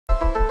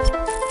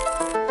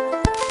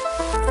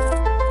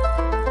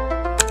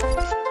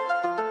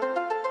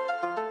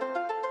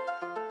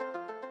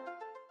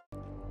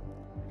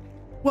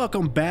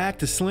welcome back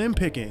to Slim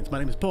Pickings. My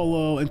name is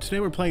Polo, and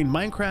today we're playing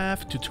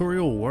Minecraft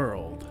Tutorial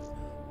World.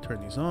 Turn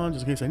these on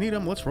just in case I need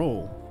them. Let's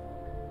roll.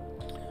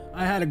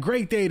 I had a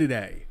great day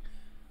today.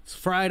 It's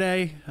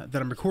Friday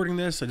that I'm recording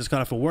this. I just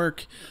got off of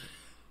work.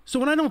 So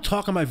when I don't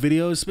talk on my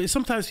videos,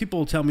 sometimes people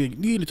will tell me, you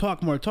need to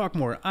talk more, talk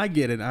more. I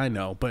get it, I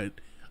know,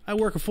 but I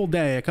work a full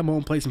day. I come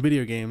home, play some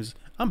video games.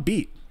 I'm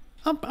beat.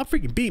 I'm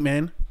freaking beat,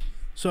 man.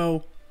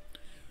 So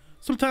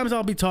sometimes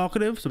I'll be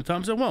talkative,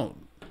 sometimes I won't.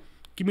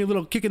 Give me a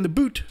little kick in the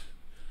boot.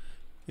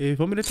 If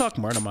you want me to talk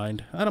more, I don't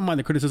mind. I don't mind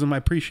the criticism. I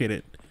appreciate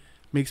it.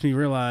 Makes me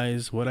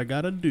realize what I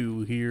gotta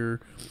do here.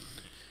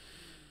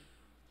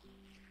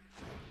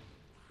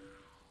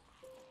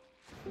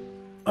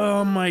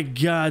 Oh my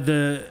god,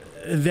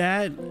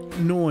 that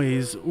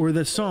noise or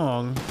the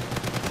song,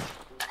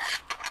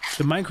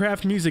 the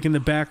Minecraft music in the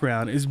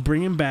background is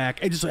bringing back.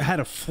 I just had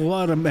a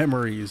flood of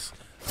memories.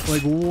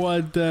 Like,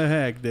 what the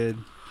heck, dude?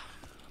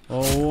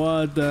 Oh,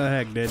 what the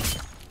heck, dude?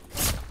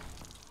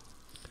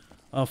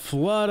 A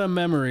flood of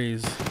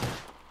memories.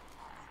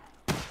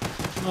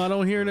 Oh, I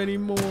don't hear it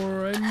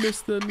anymore. I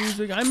miss the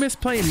music. I miss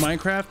playing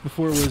Minecraft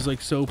before it was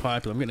like so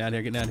popular. I'm getting out of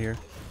here, getting out of here.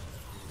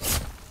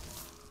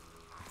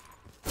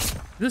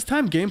 This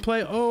time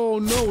gameplay? Oh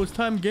no, it's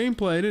time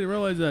gameplay. I didn't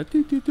realize that.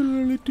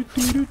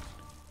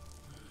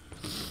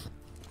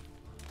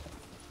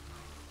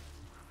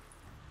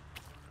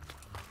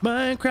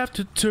 Minecraft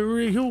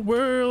tutorial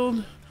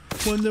world.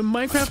 When the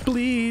Minecraft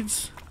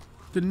bleeds,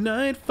 the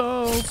night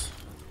falls.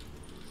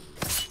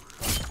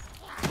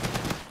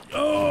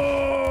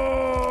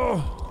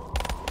 Oh!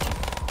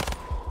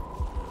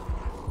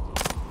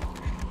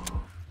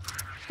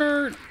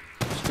 Skirt!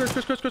 Skirt,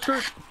 skirt, skirt, skirt,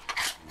 skirt!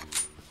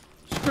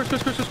 Skirt, skirt,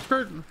 skirt, skirt,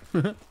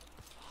 skirt!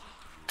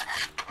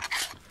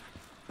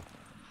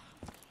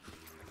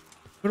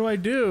 What do I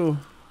do?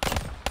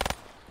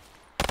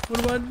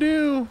 What do I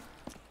do?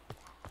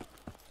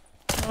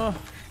 Oh.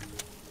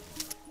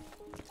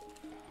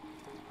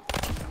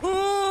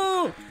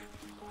 Oh!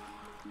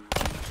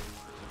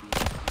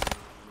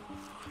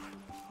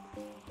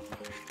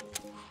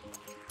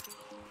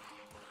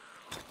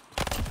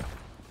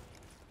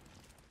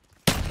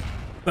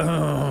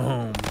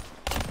 Boom!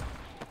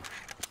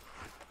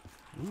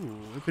 Ooh,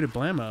 look at it,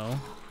 blammo.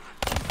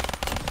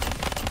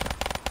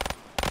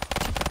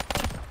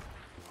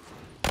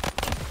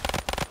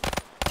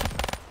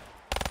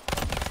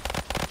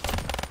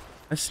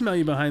 I smell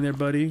you behind there,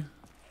 buddy.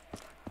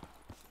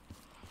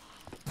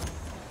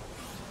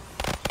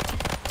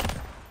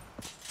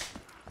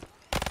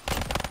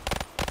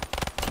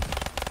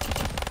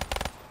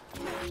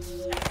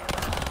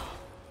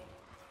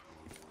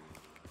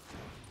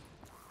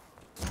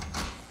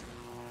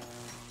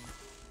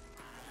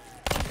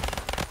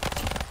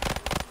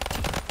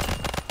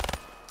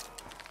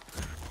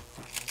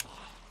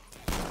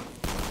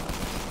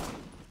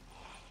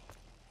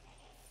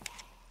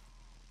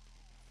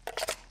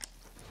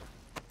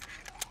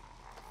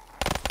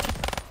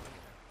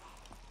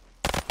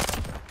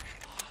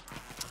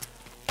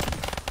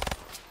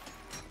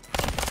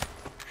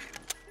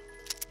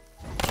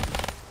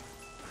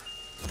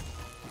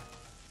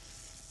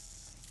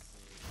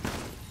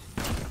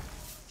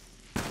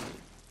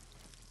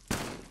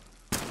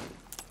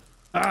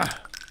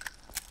 Ah!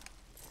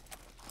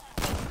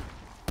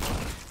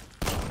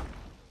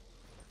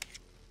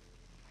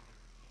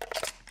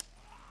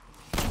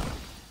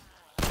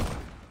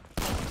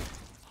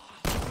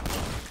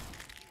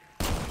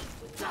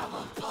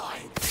 Double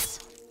points.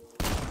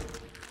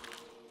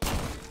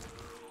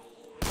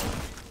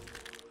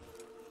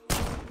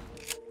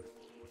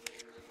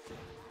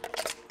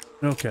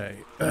 Okay.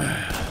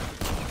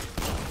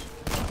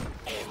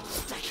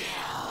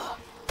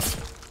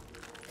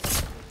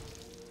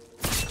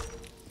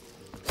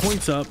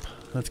 Points up.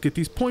 Let's get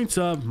these points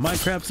up.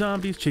 Minecraft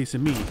zombies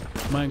chasing me.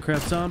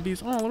 Minecraft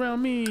zombies all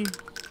around me.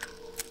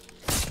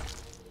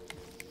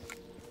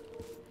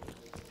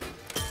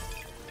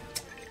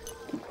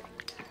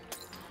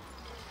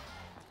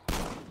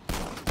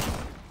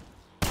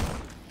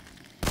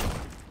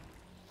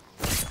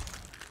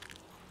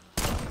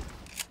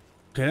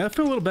 Okay, I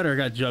feel a little better. I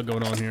got Jug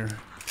going on here.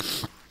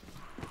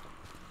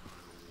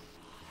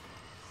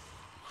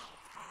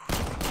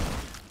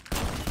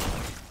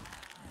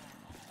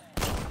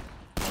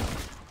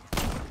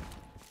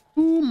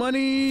 Ooh,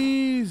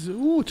 monies!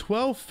 Ooh,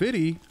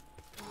 1250.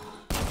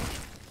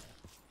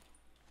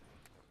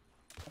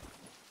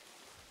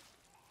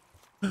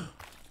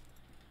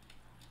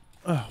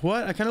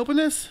 What? I can't open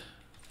this?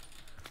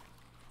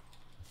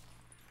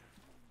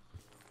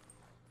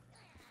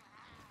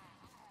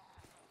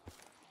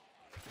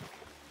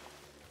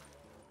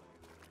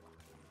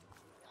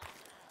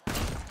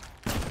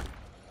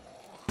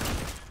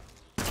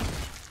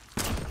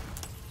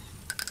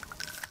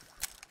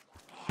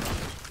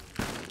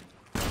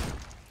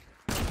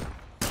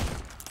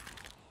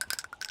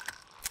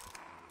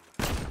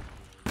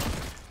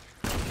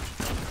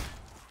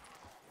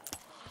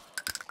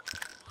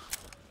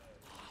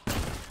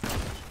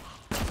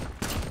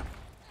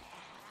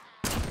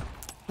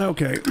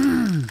 Okay.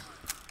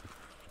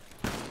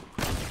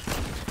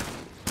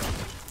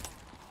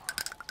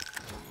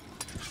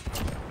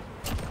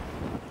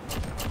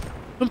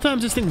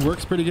 Sometimes this thing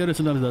works pretty good, and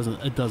sometimes it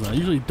doesn't. It doesn't. I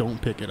usually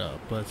don't pick it up,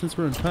 but since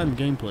we're in time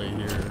gameplay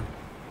here,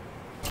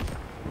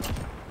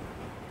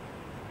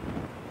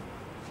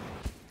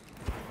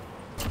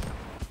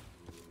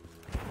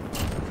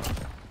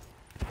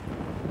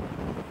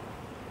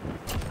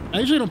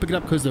 I usually don't pick it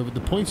up because the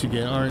points you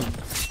get aren't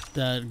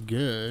that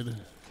good.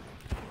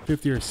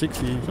 50 or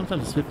 60.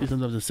 Sometimes it's 50,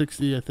 sometimes it's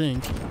 60, I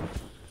think.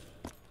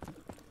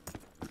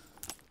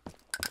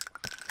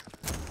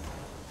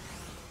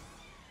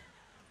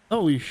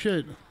 Holy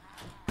shit.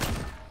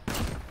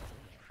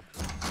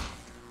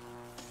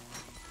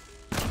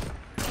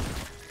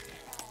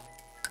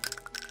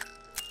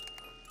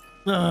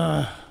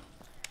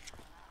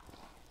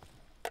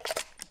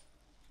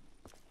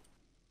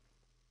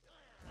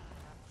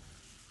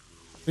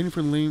 Waiting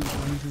for link.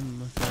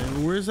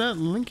 Okay, where's that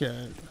link at?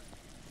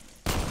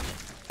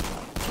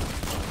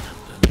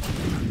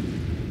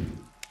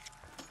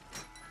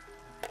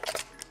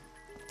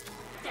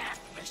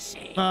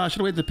 I should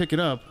have waited to pick it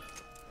up.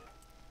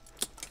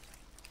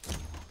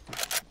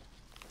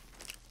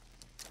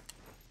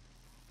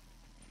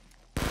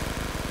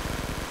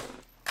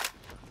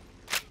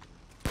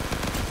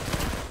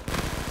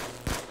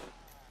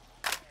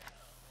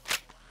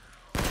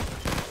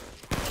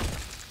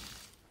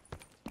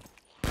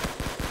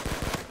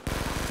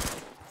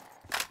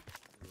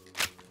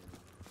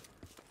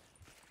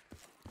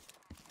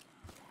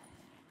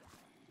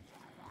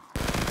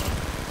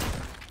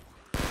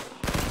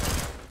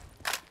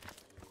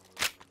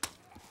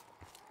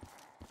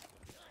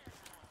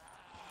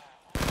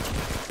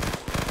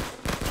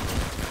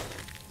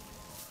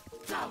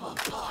 Double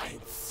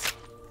points.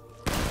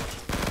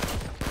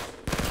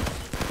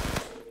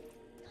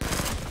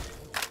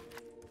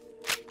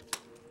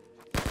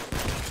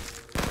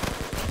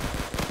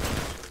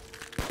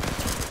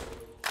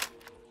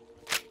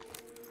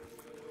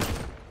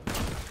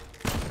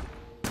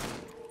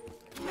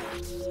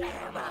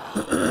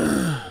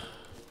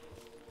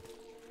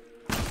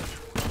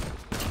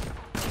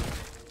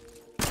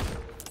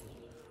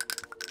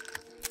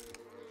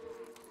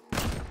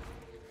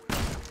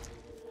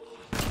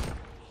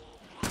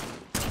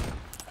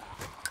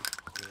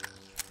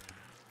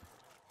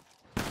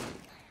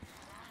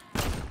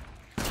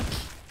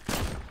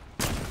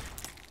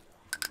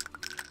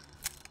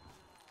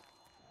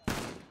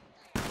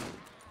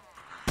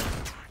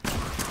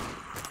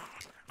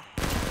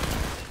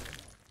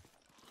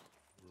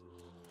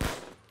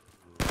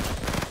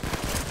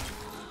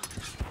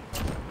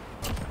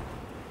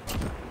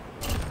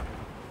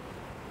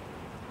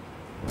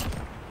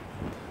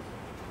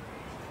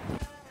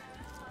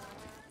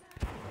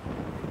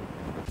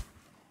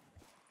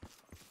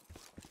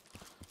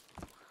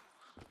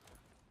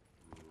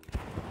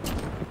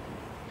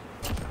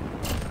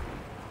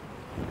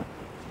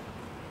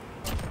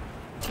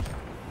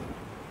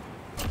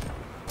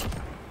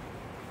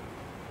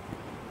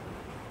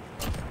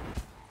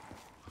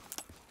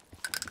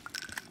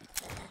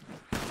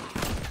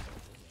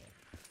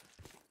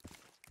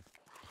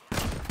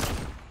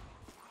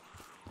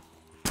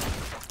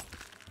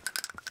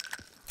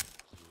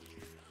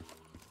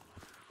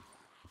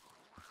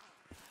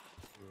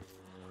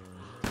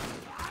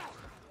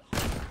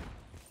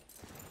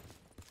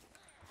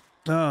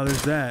 Oh,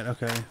 there's that.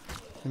 Okay.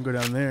 I can go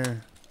down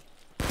there.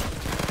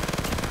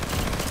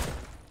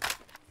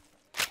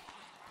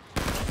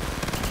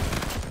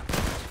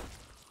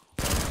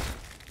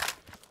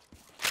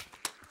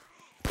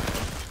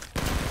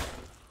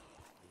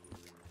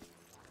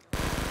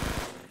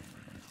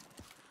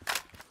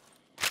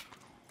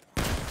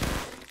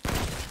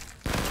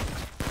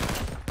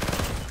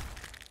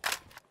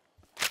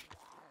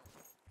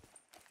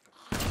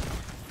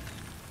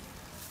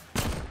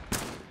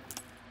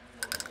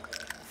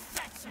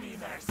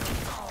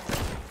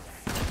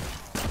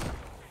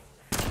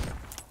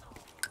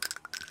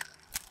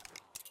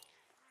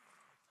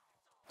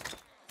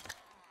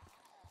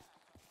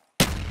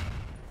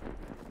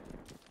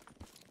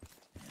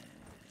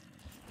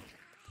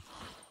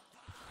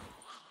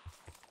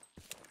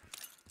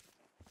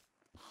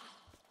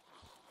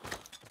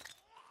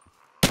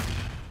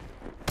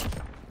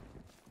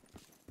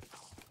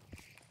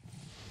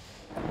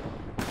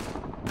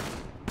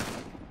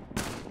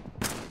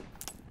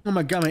 Oh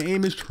my god, my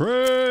aim is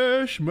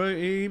trash. My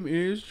aim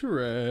is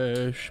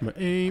trash. My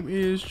aim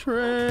is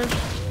trash.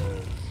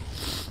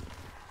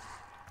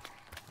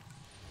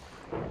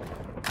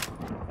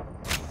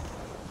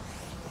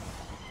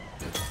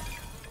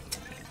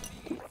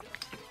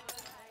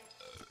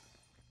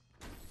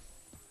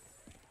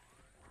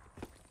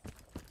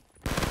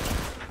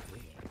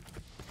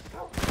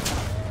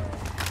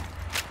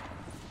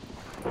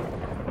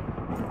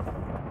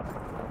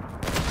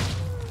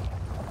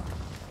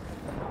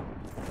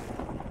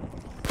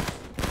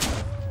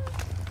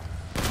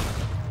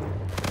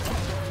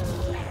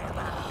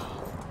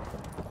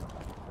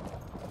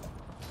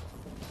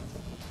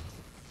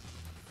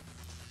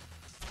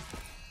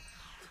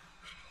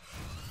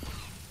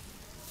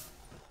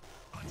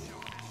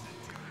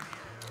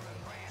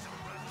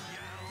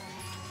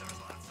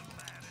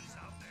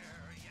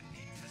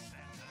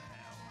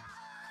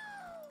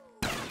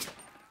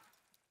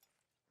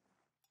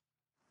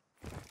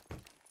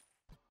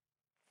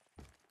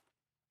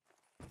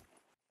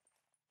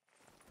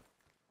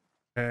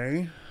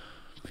 Okay.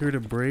 Pure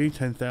debris,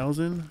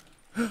 10,000.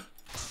 We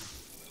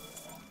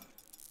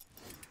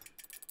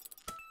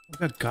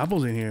got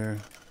gobbles in here.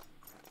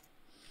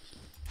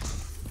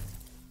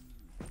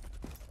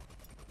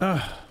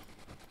 Ugh.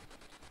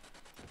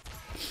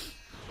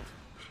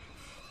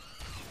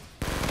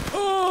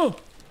 Oh!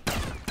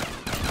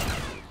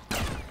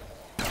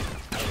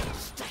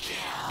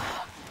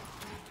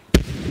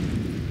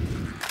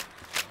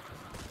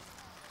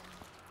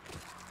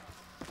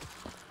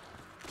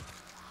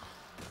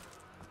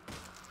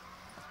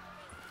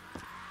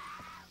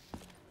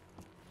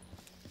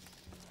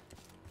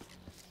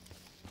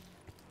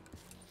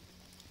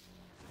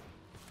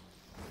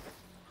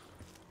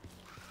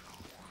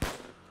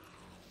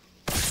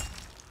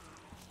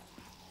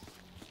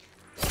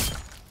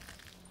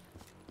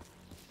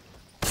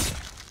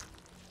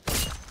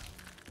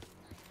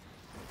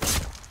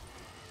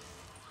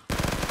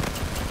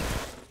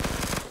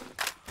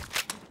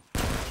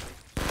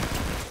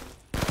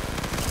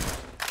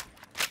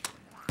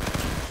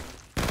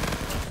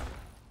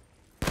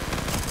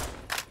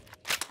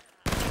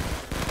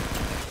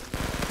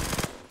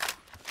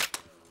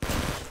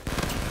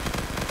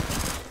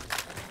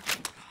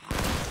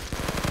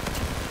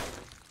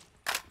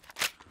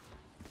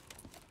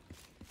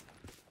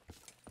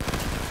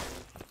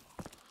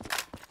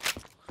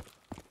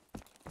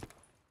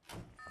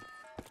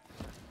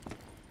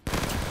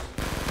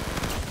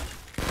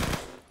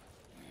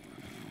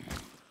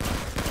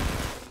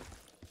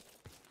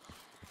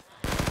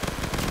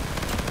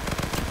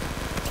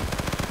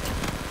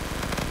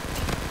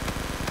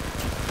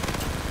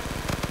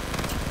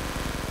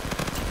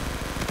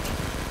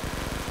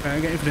 I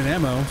got infinite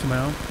ammo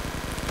somehow.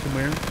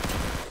 Somewhere.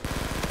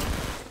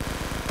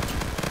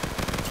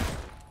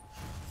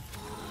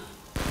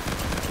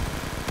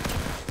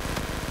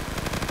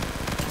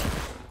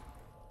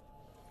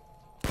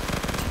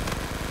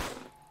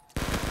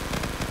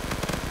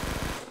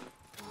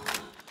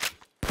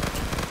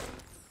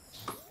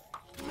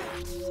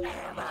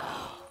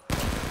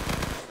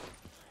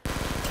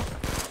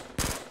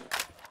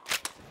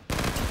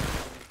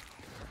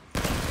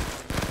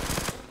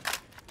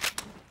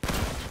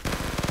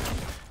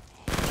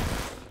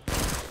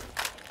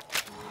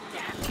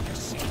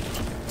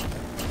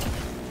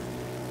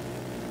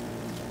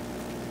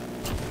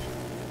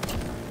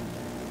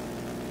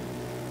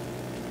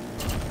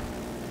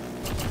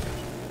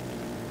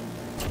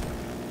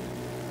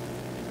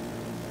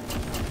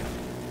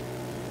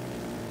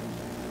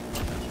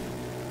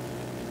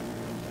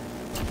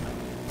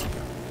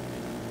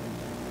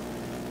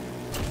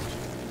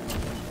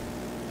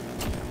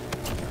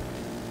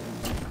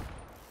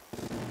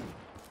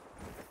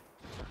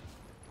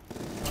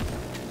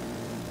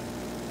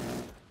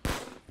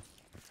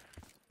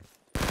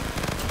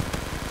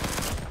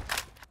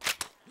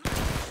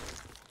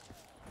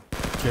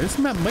 Okay, this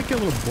map might get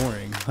a little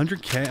boring.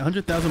 100k,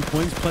 100,000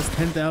 points plus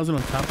 10,000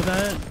 on top of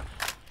that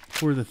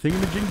for the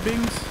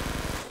thingamajig-bings.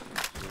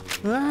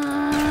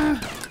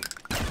 Ah!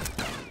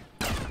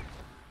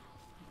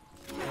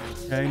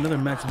 Okay, another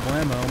max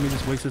blammo. Let me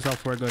just waste this out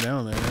before I go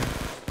down there.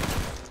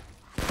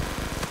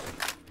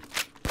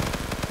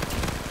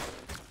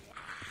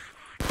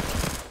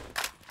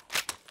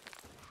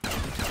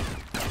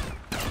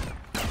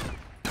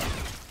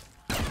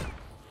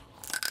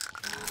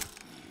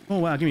 Oh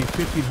wow, give me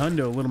 15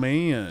 hundo, little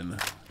man.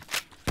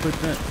 Put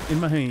that in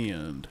my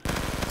hand.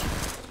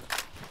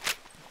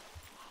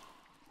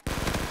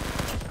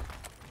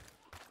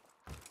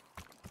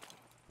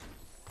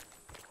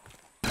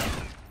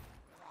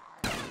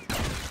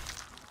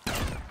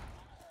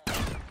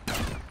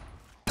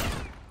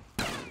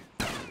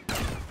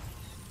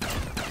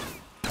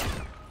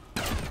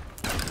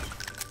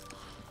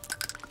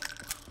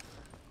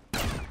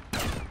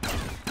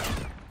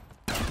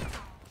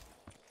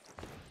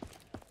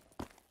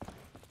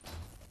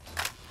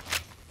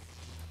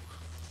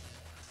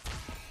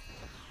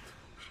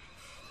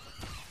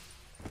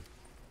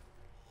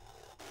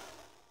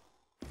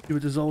 See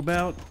what this is all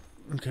about.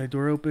 Okay,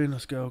 door open.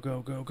 Let's go,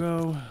 go, go,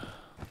 go.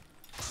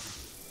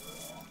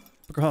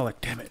 Perkaholic,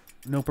 damn it.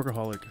 No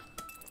Perkaholic.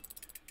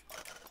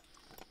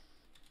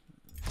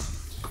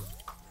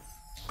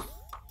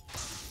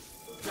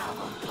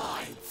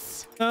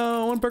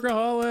 No, one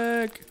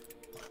Perkaholic.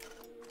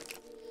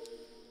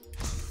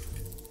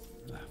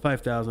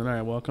 5,000.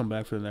 Alright, well, I'll come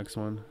back for the next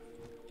one.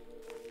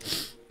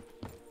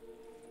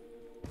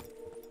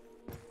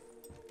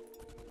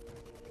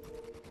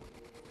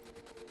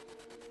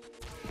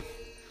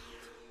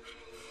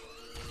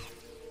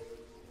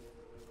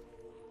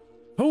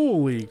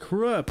 Holy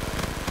crap.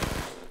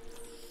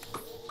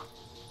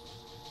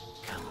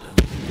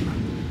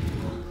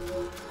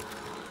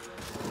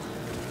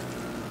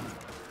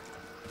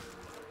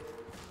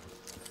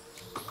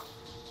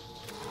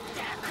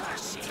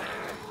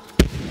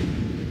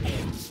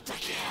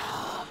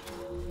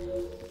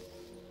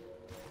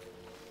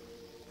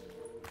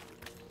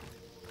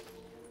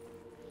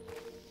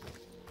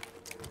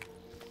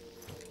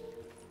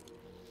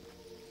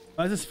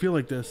 Why does this feel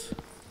like this?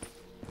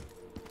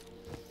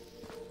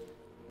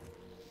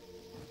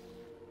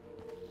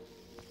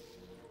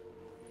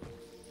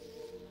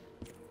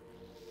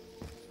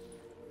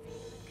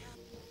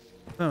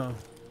 Oh.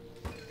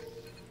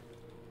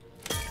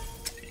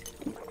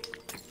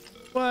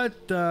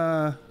 What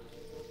the?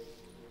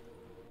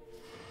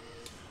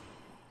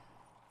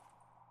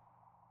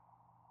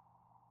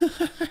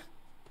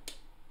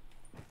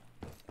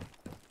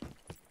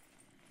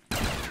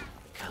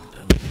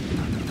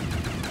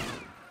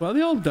 Why are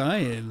they all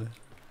dying?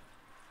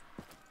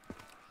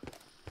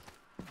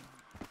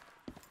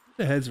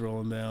 The head's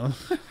rolling down.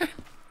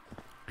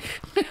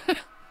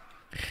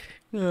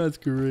 Oh, that's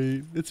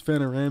great. It's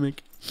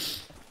panoramic.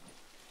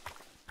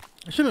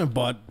 I shouldn't have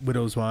bought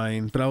Widow's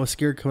Wine, but I was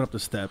scared coming up the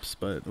steps,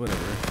 but whatever.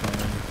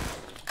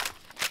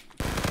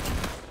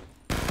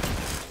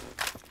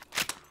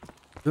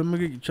 I'm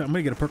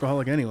gonna get a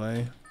Perkaholic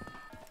anyway.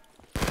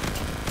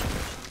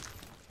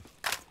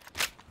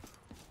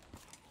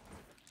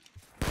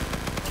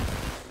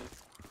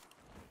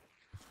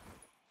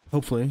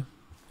 Hopefully.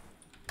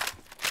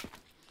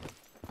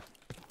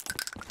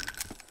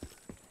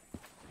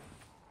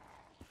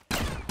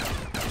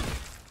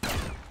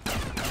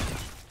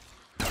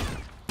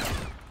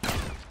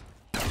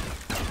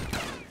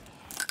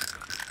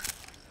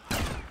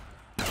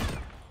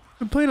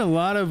 Been playing a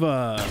lot of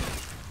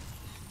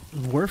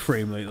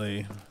Warframe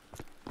lately.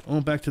 I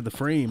went back to the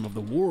frame of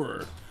the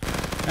war.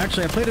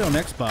 Actually, I played it on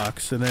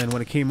Xbox, and then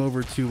when it came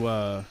over to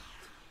well,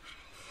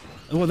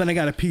 then I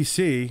got a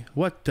PC.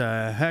 What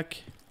the heck?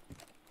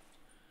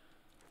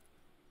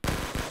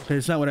 Okay,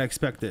 it's not what I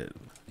expected.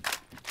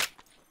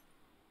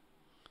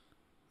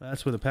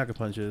 That's where the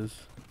Pack-a-Punch is.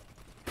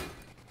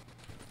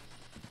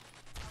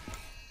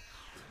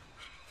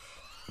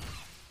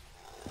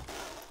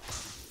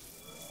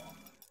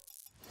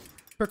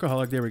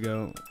 Perkaholic, there we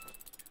go.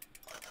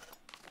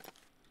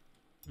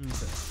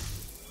 Okay.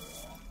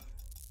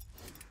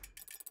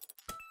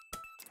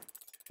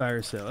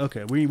 Fire sale.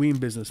 Okay, we in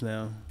business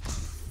now.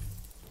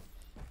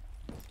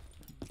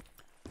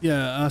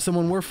 Yeah, so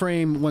when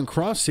Warframe went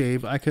cross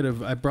save, I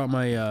brought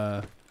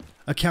my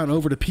account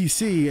over to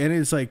PC, and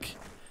it's like,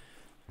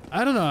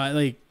 I don't know,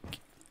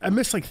 I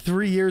missed like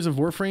 3 years of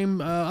Warframe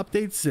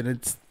updates, and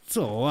it's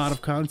a lot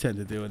of content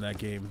to do in that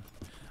game.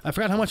 I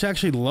forgot how much I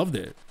actually loved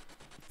it.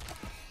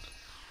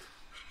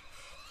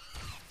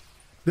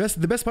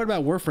 The best part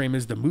about Warframe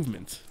is the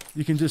movement.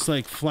 You can just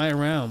like fly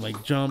around,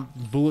 like jump,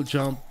 bullet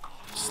jump,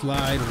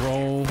 slide,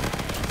 roll.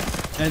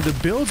 And the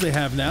builds they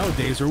have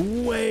nowadays are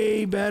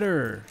way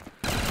better.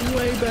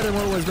 Way better than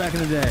what it was back in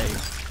the day.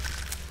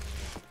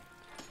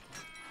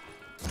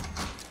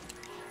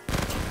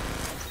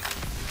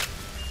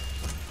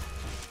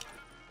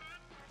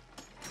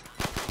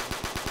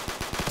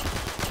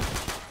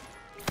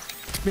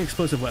 Give me an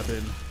explosive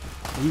weapon.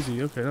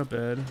 Easy, okay, not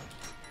bad.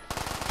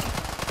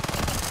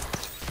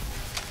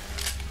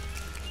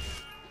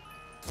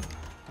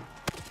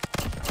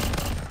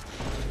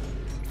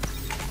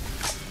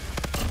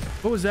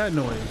 What was that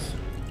noise?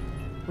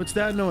 What's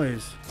that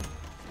noise?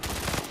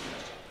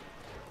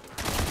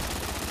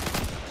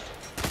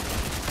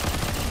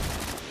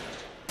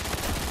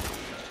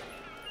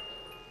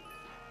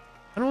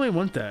 I don't really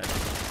want that.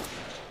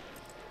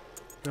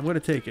 I'm gonna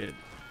take it.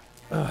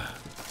 Ugh.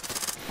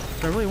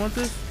 Do I really want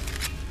this?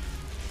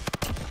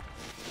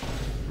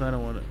 No, I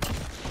don't want it.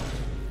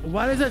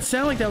 Why does that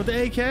sound like that with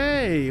the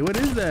AK? What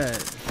is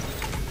that?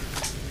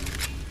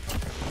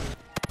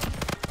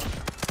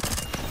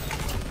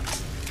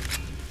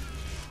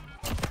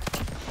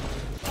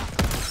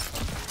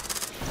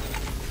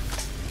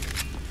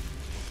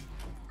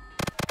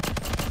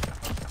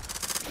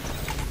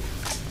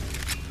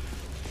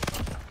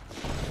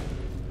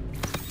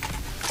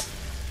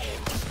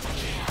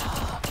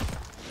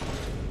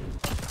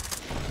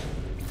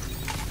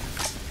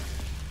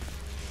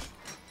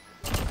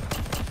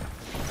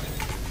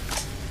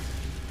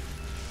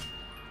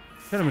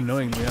 Kind of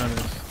annoying, to be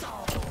honest.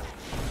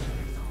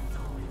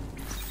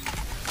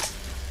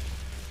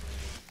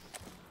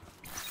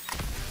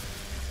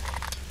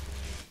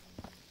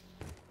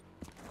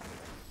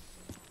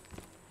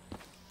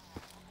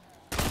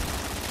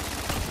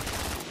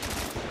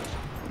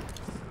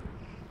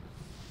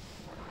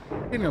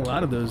 Getting a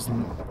lot of those.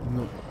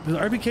 Does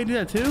RBK do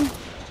that too?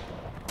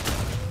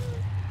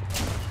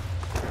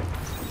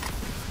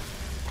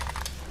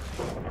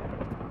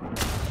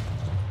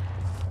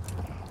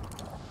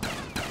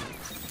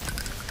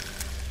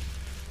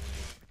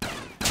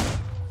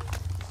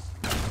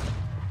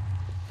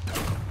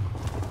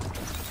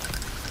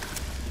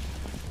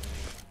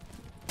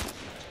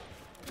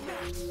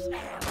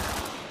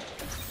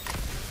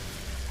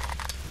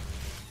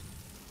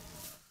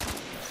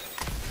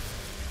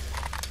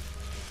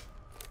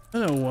 I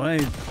don't know why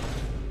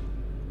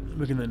I'm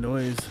making that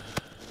noise.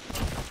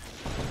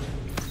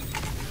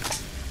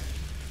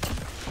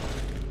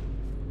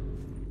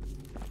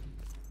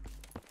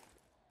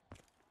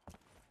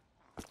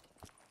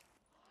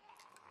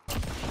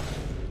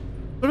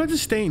 What about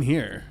just staying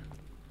here?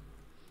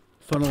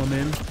 Funnel them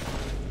in.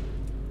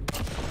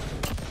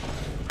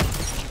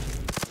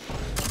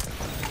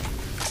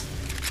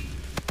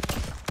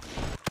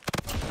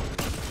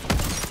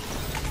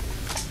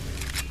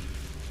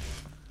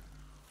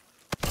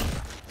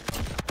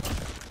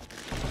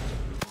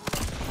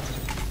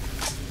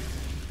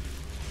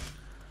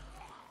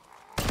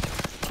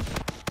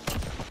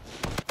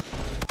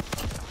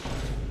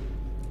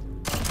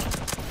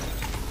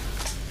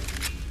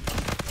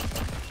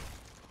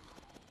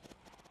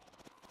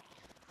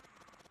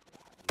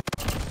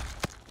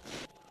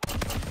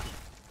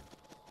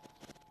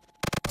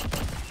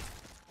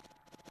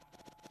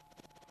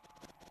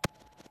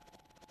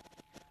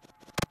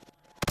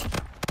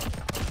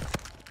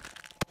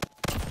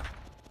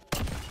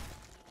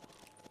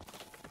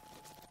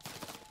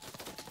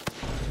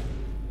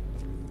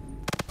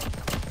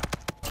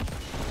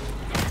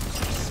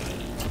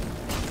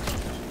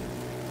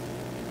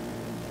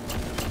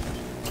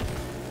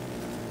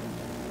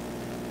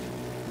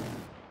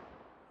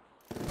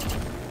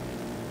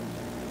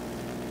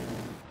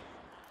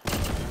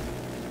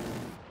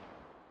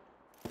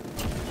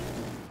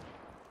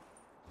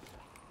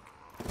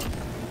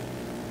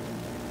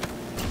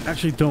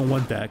 Actually don't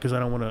want that because I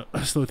don't want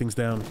to slow things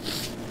down.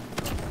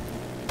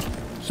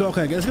 So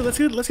okay, guys, let's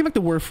get back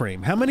to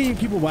Warframe. How many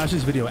people watch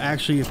this video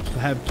actually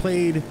have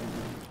played,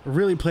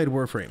 really played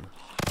Warframe?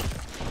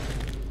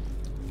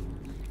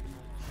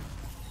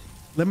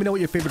 Let me know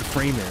what your favorite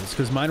frame is,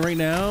 because mine right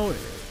now,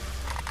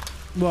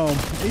 well,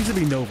 it used to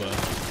be Nova.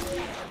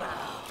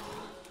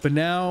 But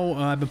now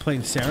I've been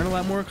playing Saren a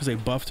lot more because they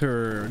buffed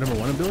her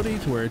 #1 ability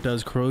to where it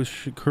does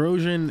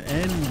corrosion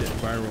and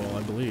viral,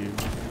 I believe.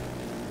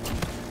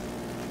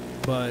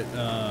 But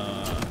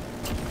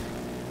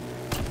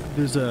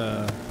there's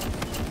a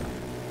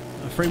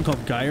frame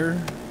called Geyer,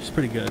 which is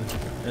pretty good.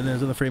 And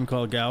there's another frame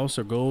called Gauss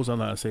or Gauss. I don't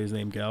know how to say his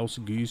name. Gauss,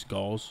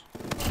 Gauss.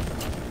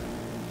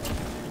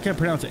 I can't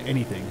pronounce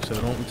anything,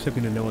 so don't expect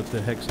me to know what the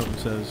heck something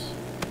says.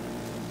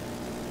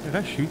 If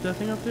I shoot that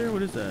thing up there,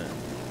 what is that?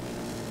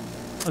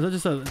 Oh, is that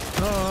just a...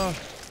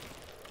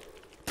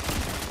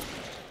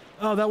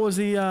 Oh, that was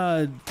the...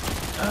 Oh,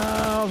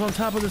 I was on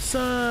top of the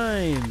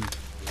sign.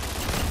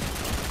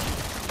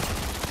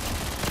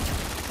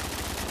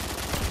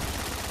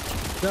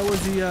 That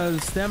was the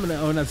stamina...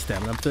 Oh, not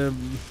stamina. The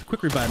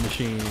quick revive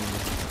machine.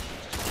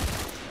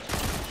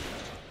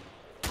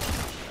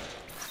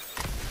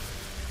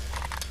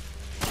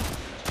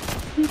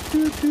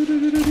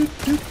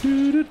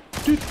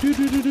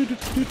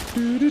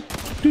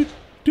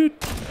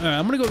 Alright,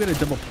 I'm gonna go get a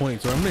double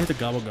point, so I'm gonna hit the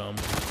gobble gum.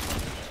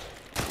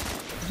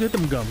 Let's hit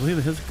them gums.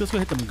 Let's go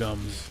hit them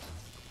gums.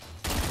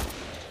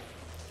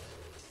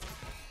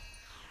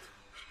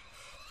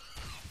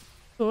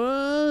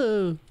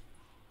 Whoa!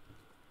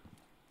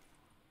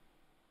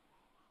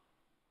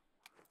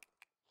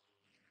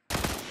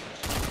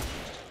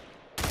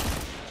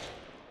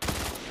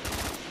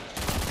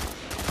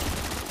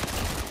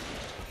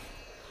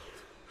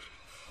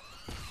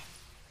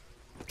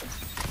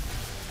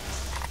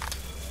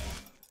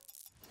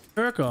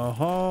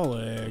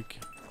 Workaholic.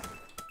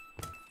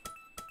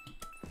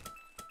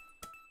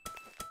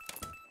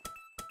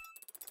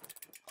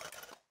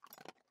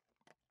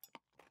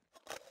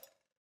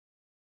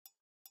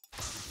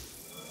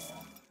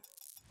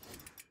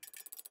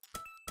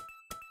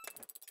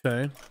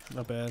 Okay,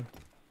 not bad.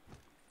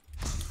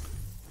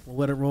 We'll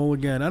let it roll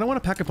again. I don't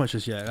want to pack-a-punch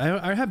this yet.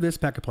 I have this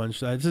pack-a-punch.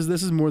 This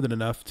is more than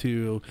enough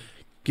to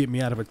get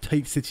me out of a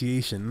tight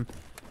situation.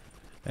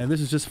 And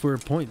this is just for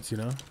points, you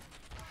know?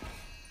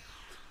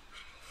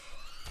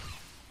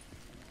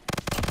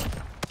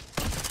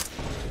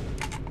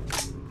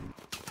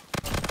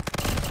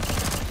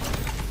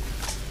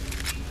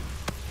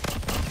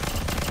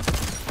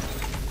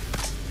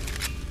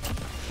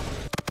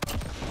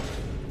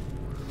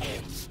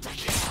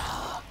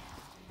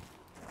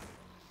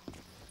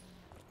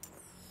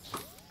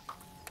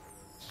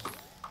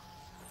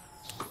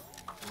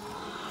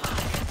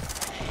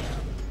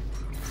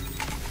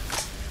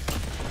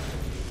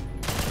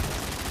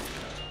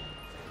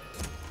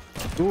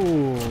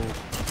 Ooh.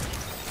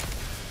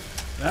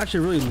 I actually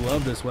really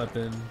love this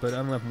weapon, but I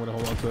don't know if I'm gonna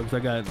hold on to it because I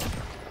got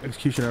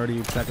execution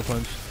already,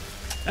 pack-a-punch.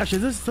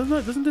 Actually,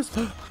 doesn't this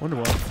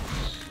Wonderwall.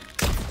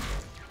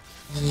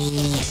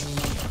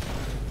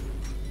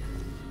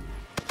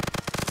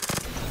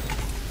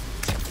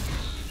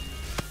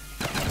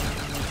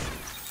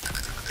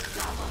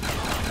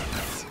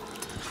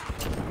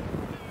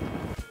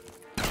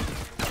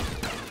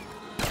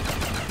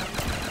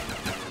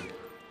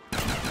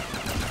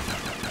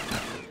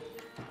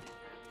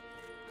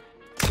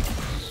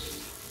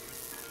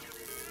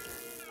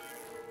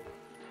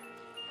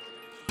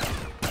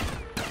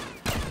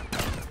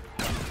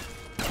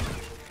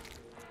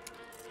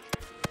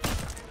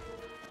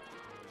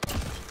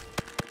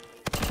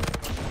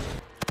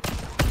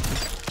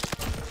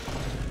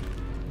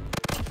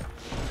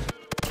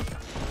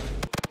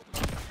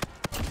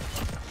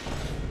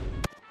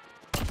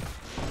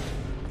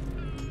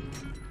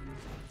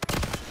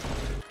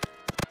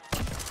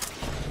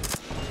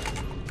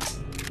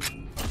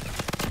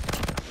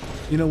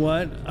 You know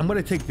what? I'm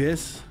gonna take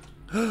this.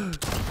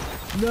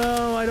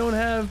 No, I don't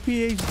have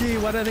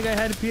PhD. Why did I think I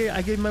had a PhD?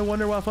 I gave my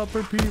Wonderwaff up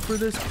for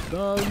this.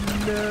 Oh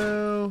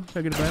no. Can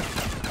I get it back?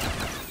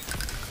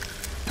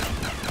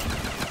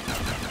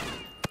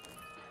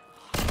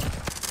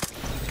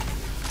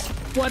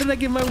 Why did I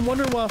give my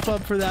Wonderwaff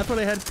up for that? I thought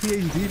I had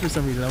PhD for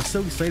some reason. I was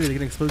so excited to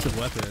get an explosive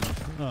weapon.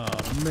 Oh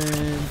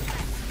man.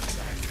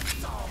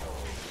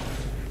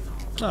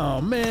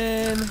 Oh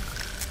man.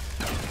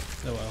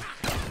 Oh well.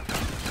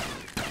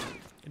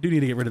 I do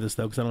need to get rid of this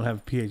though because I don't have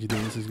a PhD.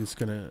 This is just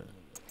gonna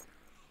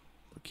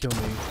kill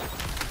me.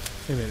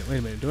 Wait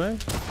a minute, do I?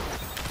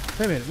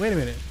 Wait a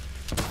minute.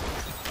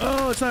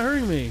 Oh, it's not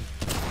hurting me.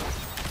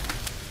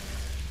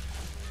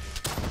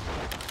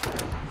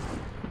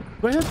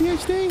 Do I have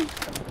PhD?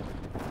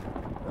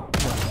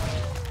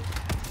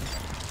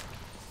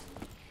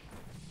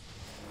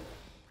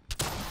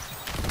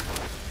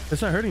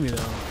 It's not hurting me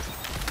though.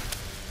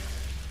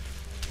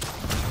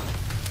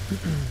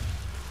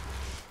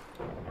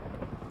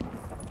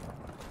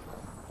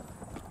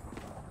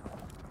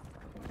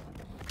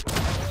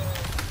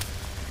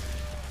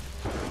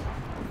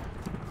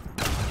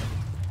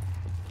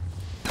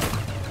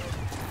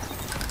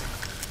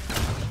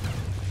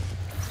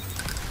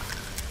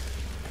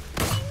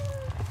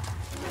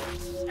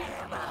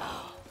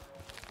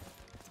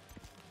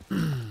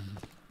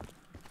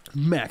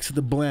 Max at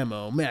the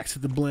blammo. Max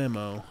at the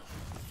blammo.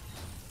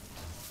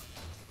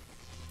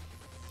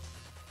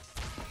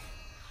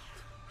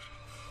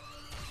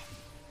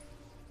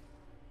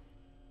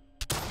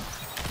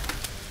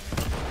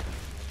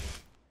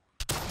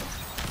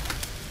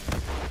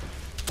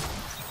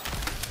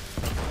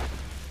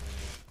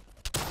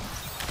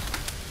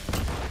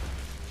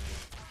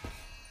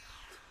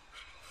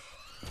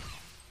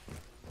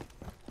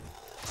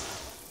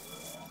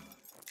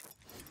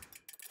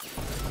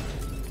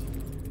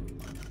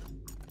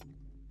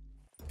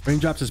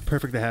 Raindrops is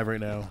perfect to have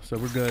right now, so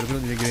we're good. We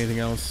don't need to get anything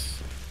else.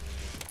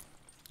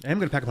 I am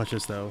gonna pack a punch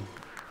this though.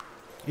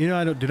 You know,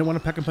 I didn't want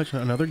to pack a punch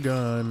another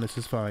gun. This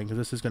is fine because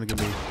this is gonna give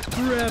me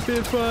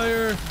rapid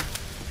fire.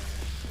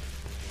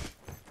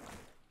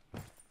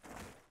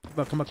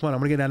 Oh, come on, come on! I'm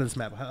gonna get out of this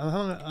map. How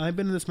long? I've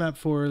been in this map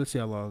for, let's see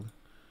how long.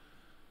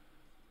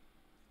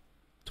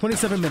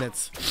 27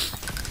 minutes.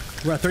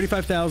 We're at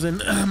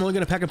 35,000. I'm only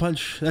gonna pack a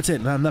punch. That's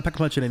it. I'm not pack a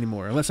punching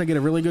anymore unless I get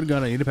a really good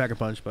gun. I need to pack a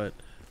punch, but.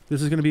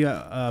 This is going to be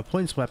a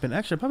points weapon.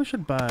 Actually, I probably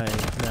should buy...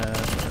 Nah,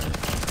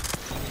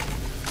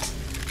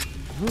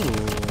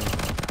 ooh.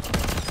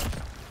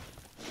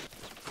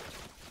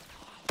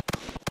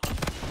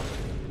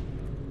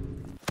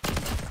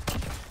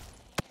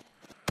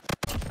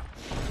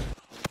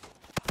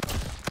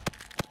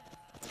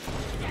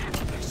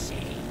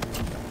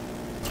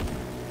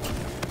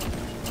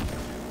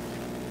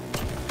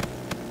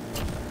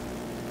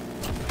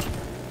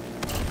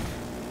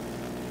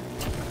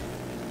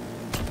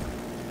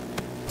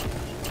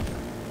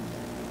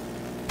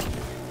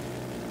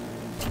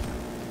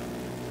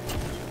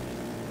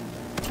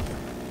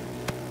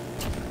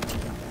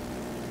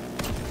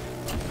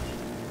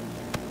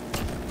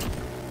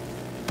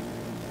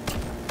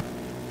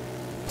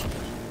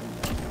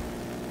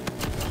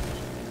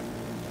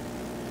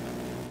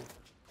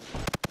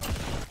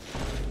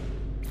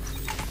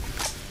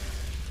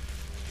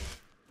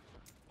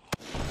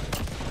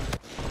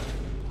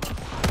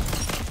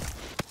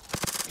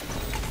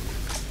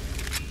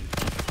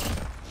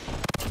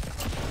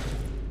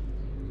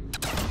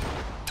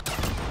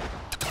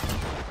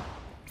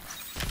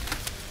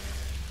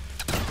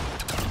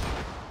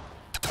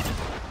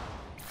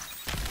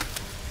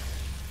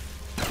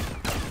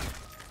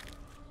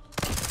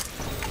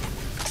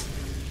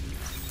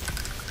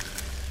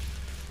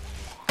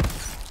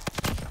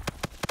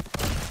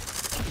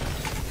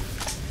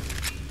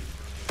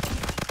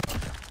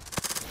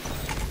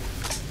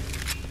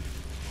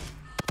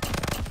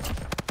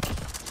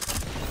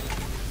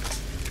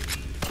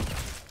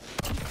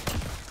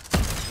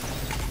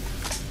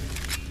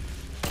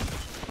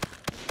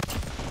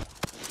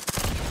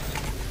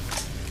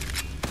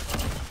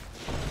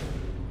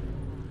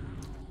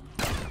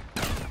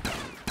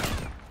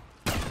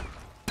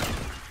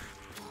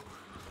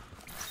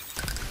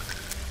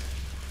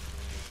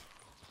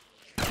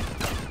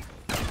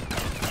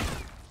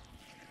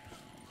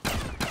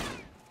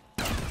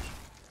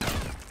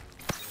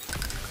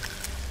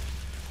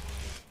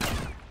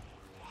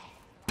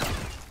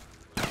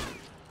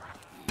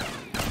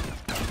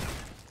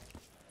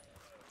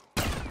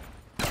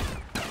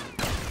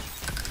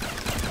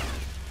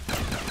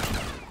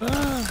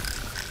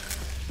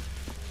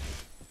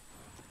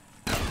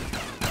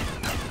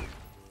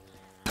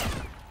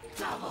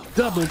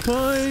 Double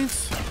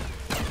points.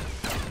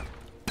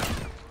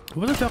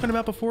 What was I talking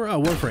about before?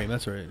 Oh, Warframe.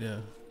 That's right. Yeah.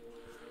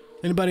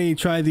 Anybody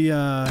try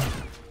the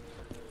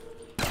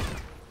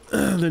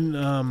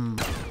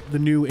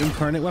new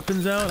incarnate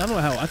weapons out? I don't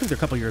know how. I think they're a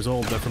couple years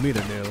old, but for me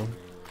they're new.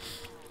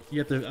 You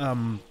have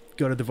to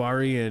go to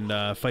Davari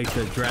and fight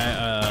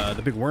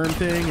the big worm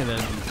thing, and then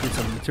get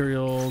some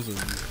materials and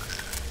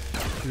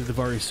do the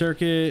Davari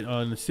circuit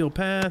on the steel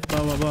path.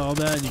 Blah blah blah. All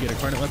that, and you get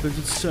incarnate weapons.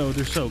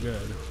 They're so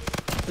good.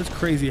 It's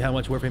crazy how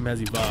much Warframe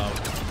has evolved.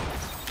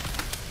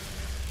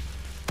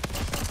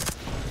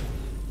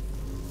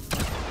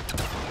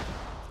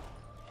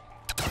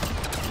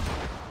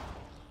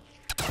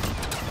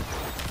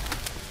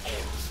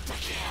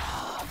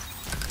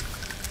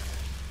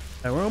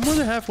 Right, we're more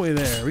than halfway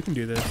there. We can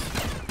do this.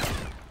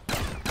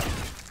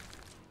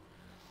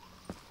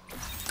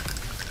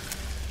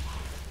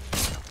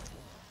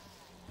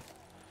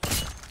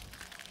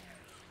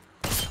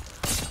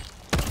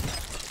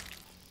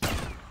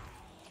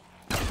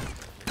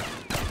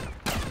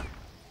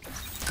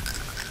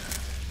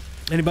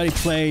 Anybody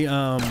play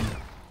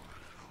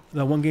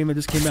the one game that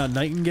just came out,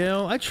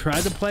 Nightingale? I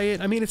tried to play it.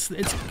 I mean, it's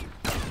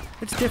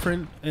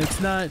different. It's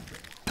not.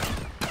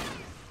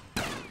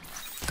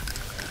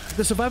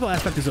 The survival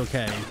aspect is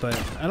okay, but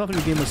I don't think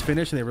the game was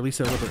finished and they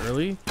released it a little bit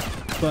early.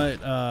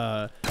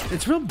 But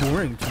it's real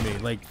boring to me.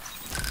 Like,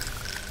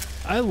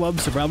 I love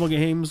survival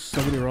games.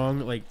 Don't get me wrong.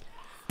 Like,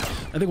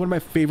 I think one of my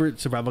favorite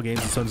survival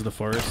games is Sons of the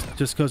Forest,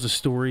 just because the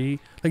story,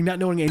 like not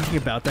knowing anything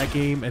about that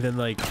game, and then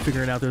like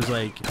figuring out there's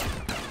like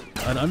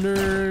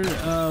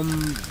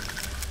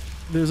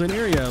there's an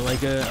area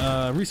like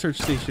a research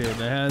station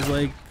that has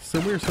like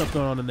some weird stuff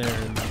going on in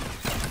there, and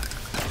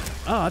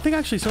Oh, I think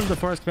actually Sons of the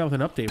Forest came out with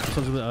an update for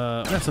Sons of the,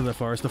 not Sons of the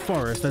Forest,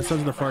 then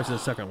Sons of the Forest is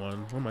the second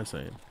one. What am I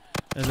saying?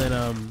 And then,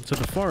 so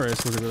the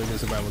Forest was a really good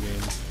survival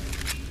game.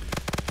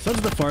 Sons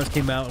of the Forest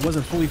came out, it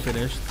wasn't fully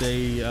finished.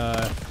 They,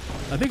 I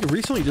think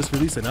recently just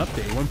released an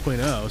update,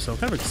 1.0, so I'm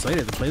kind of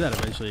excited to play that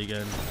eventually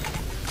again.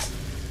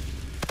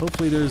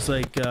 Hopefully there's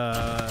like,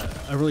 a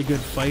really good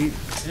fight.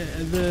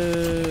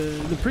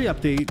 The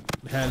pre-update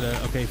had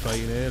a okay fight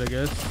in it, I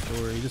guess,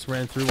 or he just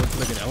ran through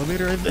like an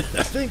elevator, I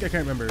think, I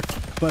can't remember.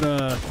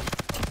 But,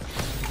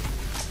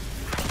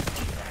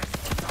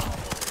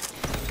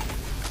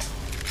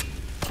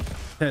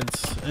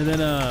 tense. And then,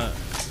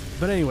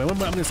 but anyway, I'm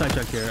gonna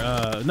sidetrack here.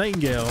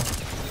 Nightingale.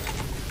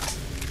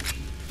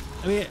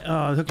 I mean,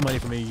 it took money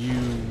from me.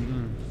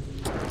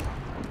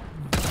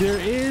 There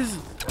is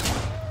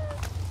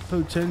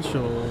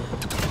potential.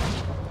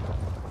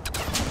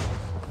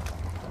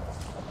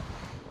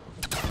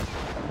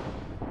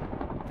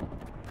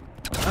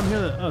 I'm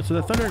here. Oh, so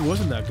the thundering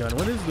wasn't that gun.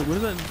 What is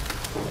that?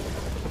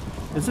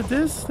 Is it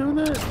this doing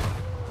that?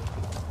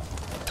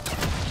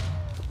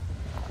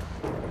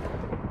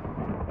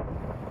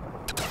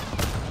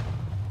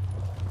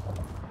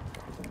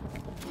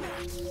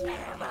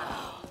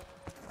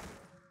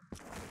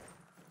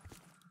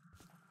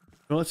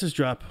 Well, let's just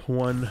drop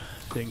one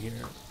thing here.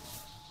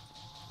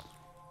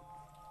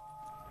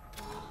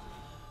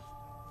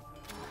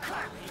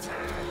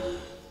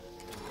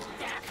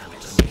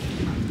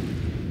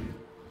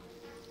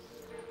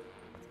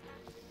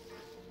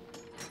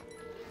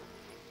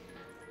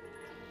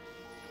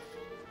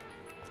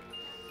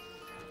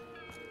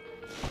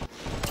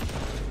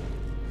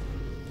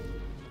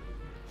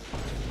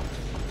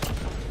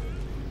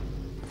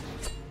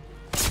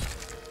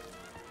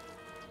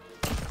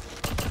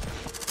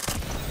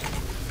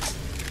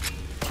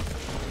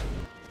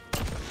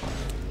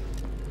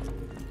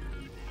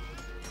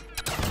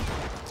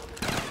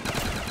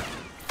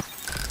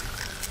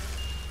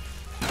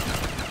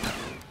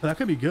 That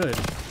could be good.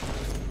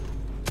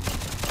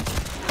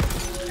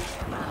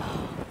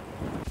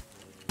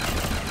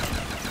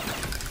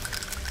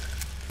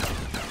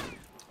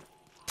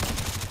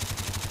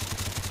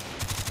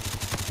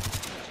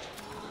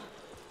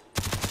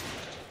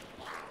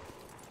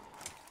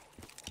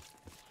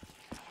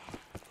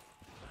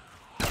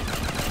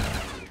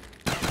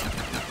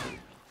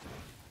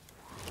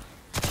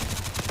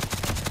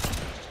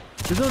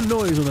 There's no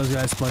noise when those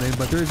guys spawn in,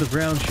 but there is a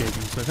ground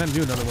shaking, so I kind of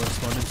do another one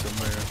spawn in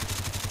somewhere.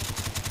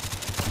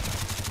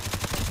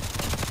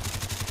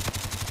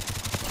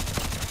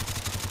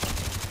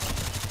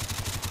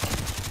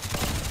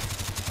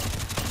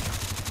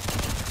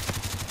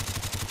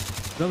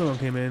 Another one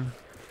came in.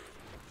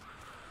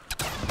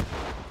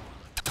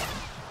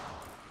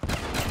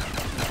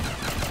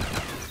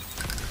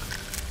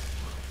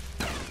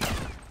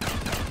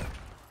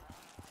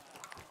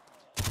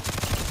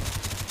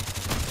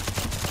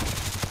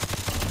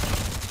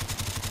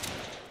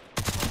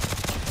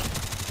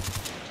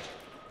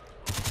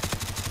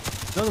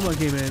 Another one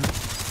came in.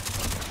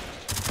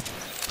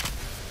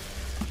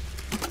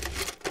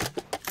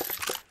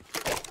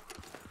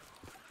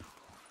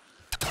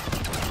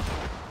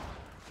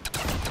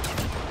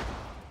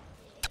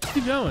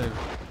 Keep going.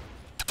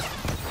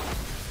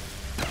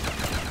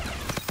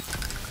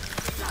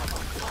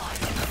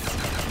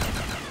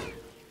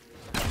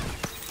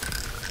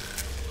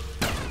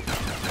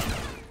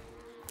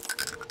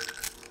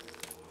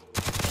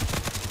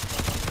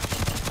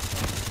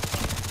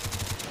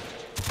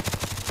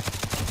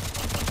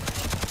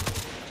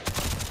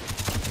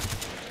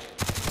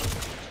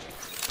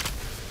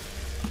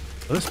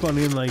 Well, they're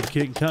spawning in like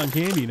cotton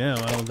candy now. I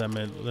don't know what that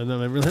meant. That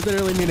didn't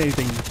really mean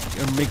anything.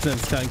 It makes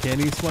sense. Cotton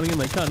candy spawning in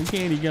like cotton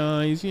candy,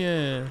 guys.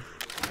 Yeah.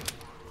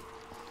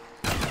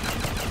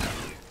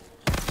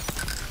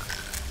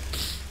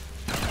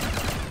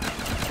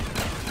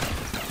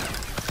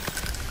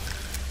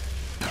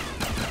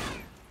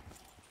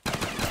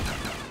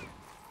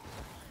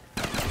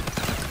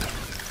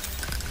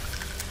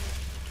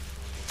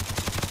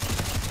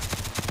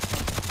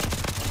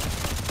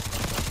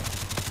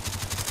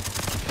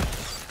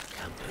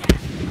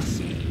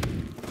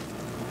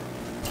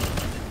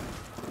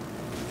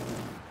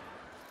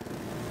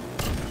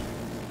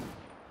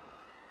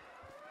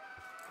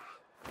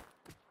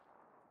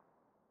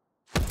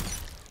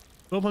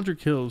 $1,200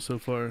 kills so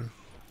far.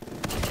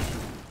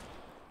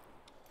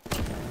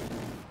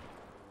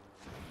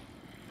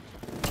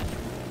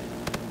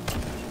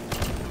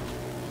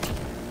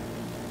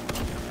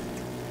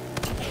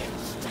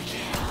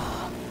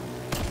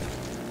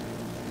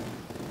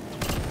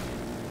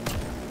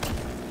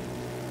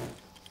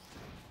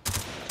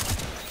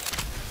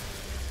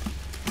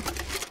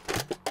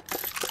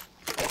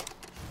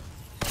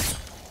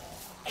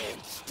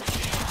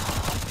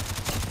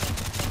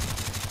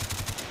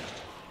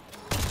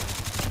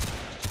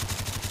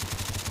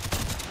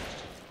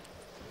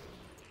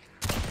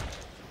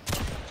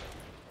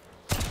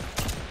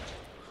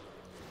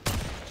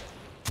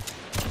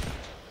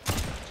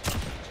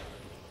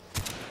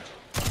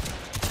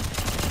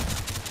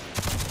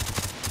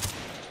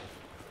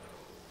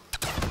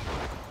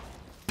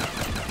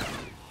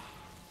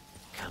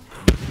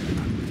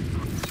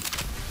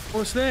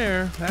 What's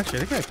there?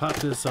 Actually, I think I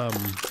popped this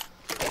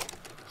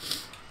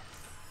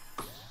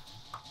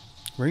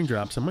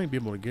raindrops. I might be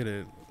able to get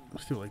it.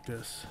 Let's do it like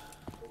this.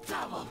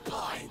 Double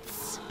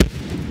points.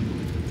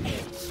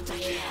 Insta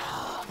kill.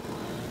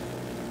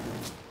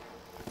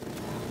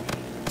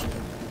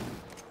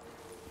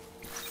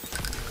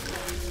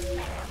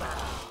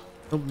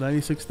 Oh,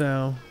 96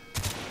 now.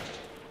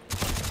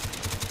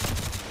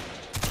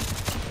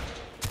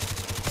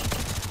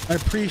 I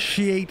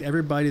appreciate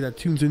everybody that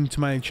tunes into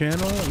my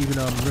channel, even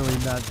though I'm really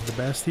not the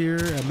best here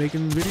at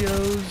making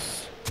videos.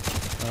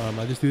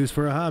 I just do this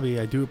for a hobby.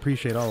 I do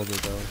appreciate all of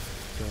it, though.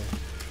 So.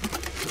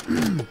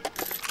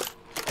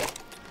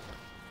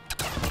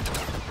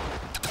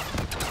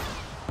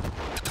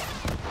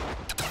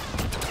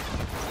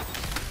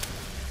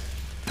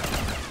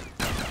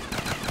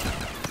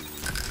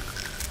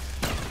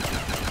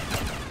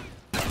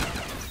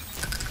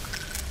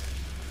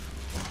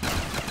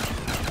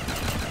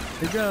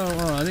 There you go.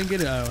 Oh, I didn't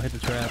get it. Oh, I hit the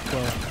trap.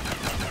 Well.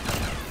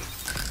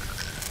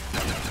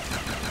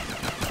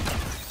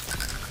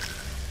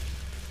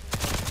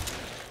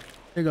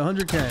 There you go,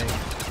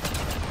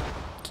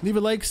 100K. Leave a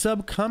like,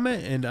 sub,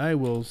 comment, and I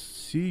will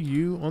see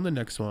you on the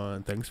next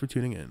one. Thanks for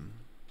tuning in.